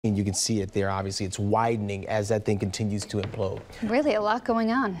And you can see it there. Obviously, it's widening as that thing continues to implode. Really, a lot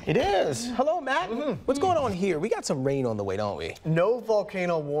going on. It is. Hello, Matt. What's going on here? We got some rain on the way, don't we? No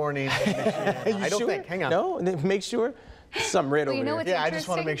volcano warning. I don't sure? think. Hang on. No? And then make sure. Something red over you know there. what's Yeah, I just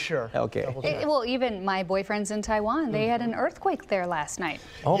want to make sure. Okay. Well, even my boyfriend's in Taiwan. They had an earthquake there last night.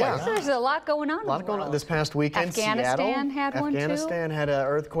 Oh, Yeah. my God. There's a lot going on. A lot going on this past weekend. Afghanistan Seattle, had one, too. Afghanistan had an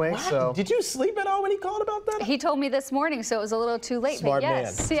earthquake. So Did you sleep at all when he called about that? He told me this morning, so it was a little too late. Smart but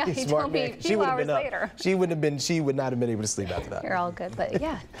yes, man. yeah, he Smart told me man. a She few would have hours been up. later. She would not have been able to sleep after that. You're all good, but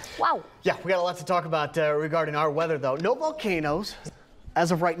yeah, wow. yeah, we got a lot to talk about regarding our weather, though. No volcanoes.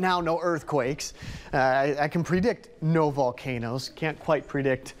 As of right now, no earthquakes. I can predict no volcanoes. Can't quite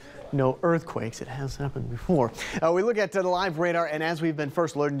predict no earthquakes. It has happened before. We look at the live radar, and as we've been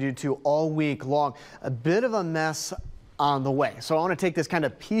first alerting you to all week long, a bit of a mess on the way. So I want to take this kind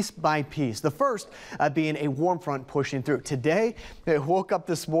of piece by piece. The first being a warm front pushing through. Today, it woke up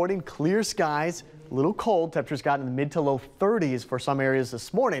this morning, clear skies. A little cold. Temperatures got in the mid to low 30s for some areas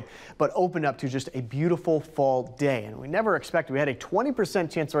this morning, but opened up to just a beautiful fall day. And we never expected, we had a 20%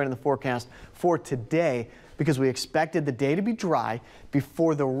 chance of rain in the forecast for today because we expected the day to be dry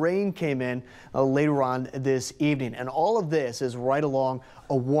before the rain came in later on this evening. And all of this is right along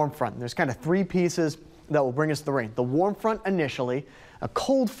a warm front. And there's kind of three pieces that will bring us the rain. The warm front initially, a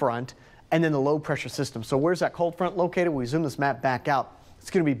cold front, and then the low pressure system. So where's that cold front located? We zoom this map back out. It's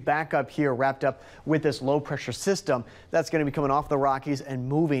going to be back up here, wrapped up with this low pressure system that's going to be coming off the Rockies and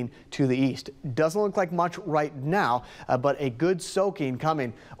moving to the east. Doesn't look like much right now, but a good soaking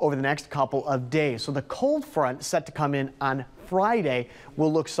coming over the next couple of days. So the cold front set to come in on Friday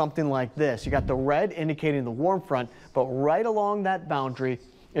will look something like this. You got the red indicating the warm front, but right along that boundary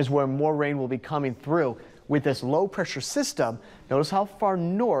is where more rain will be coming through. With this low pressure system, notice how far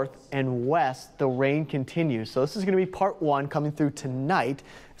north and west the rain continues. So this is going to be part one coming through tonight.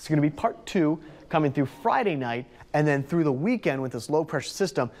 It's going to be part two coming through Friday night, and then through the weekend with this low pressure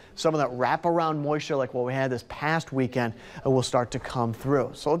system, some of that wraparound moisture like what we had this past weekend will start to come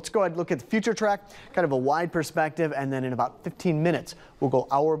through. So let's go ahead and look at the future track, kind of a wide perspective, and then in about 15 minutes, we'll go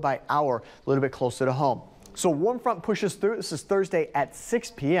hour by hour, a little bit closer to home. So warm front pushes through. This is Thursday at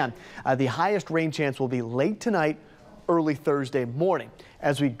 6 p.m. The highest rain chance will be late tonight, early Thursday morning.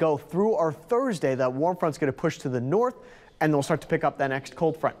 As we go through our Thursday, that warm front's going to push to the north, and they'll start to pick up that next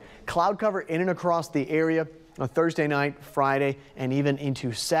cold front. Cloud cover in and across the area on Thursday night, Friday, and even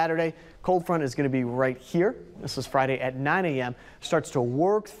into Saturday. Cold front is going to be right here. This is Friday at 9 a.m. Starts to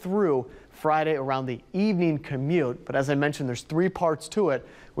work through Friday around the evening commute. But as I mentioned, there's three parts to it,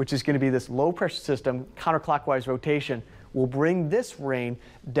 which is going to be this low pressure system, counterclockwise rotation will bring this rain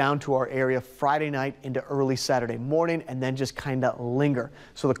down to our area Friday night into early Saturday morning and then just kind of linger.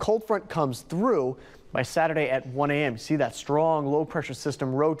 So the cold front comes through by Saturday at 1 a.m. See that strong low pressure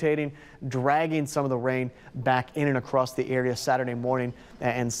system rotating, dragging some of the rain back in and across the area Saturday morning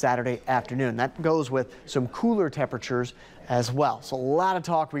and Saturday afternoon. That goes with some cooler temperatures as well. So a lot of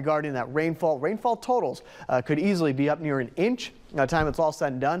talk regarding that rainfall. Rainfall totals could easily be up near an inch. By the time it's all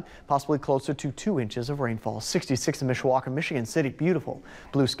said and done, possibly closer to 2 inches of rainfall. 66 in Mishawaka, Michigan City. Beautiful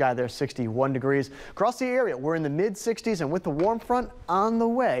blue sky there, 61 degrees. Across the area, we're in the mid-60s, and with the warm front on the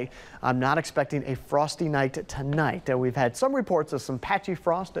way, I'm not expecting a frosty night tonight. We've had some reports of some patchy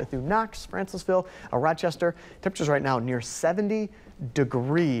frost through Knox, Francisville, Rochester. Temperatures right now near 70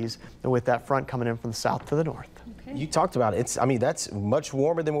 degrees with that front coming in from the south to the north. Okay. You talked about it. I mean, that's much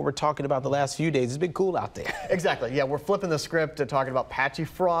warmer than what we're talking about the last few days. It's been cool out there. Exactly. Yeah, we're flipping the script to talking about patchy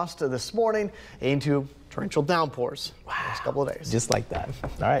frost this morning into torrential downpours next couple of days. Just like that.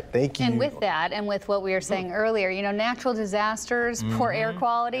 All right. Thank you. And with that, and with what we were saying earlier, you know, natural disasters, poor air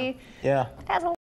quality. Yeah. Has a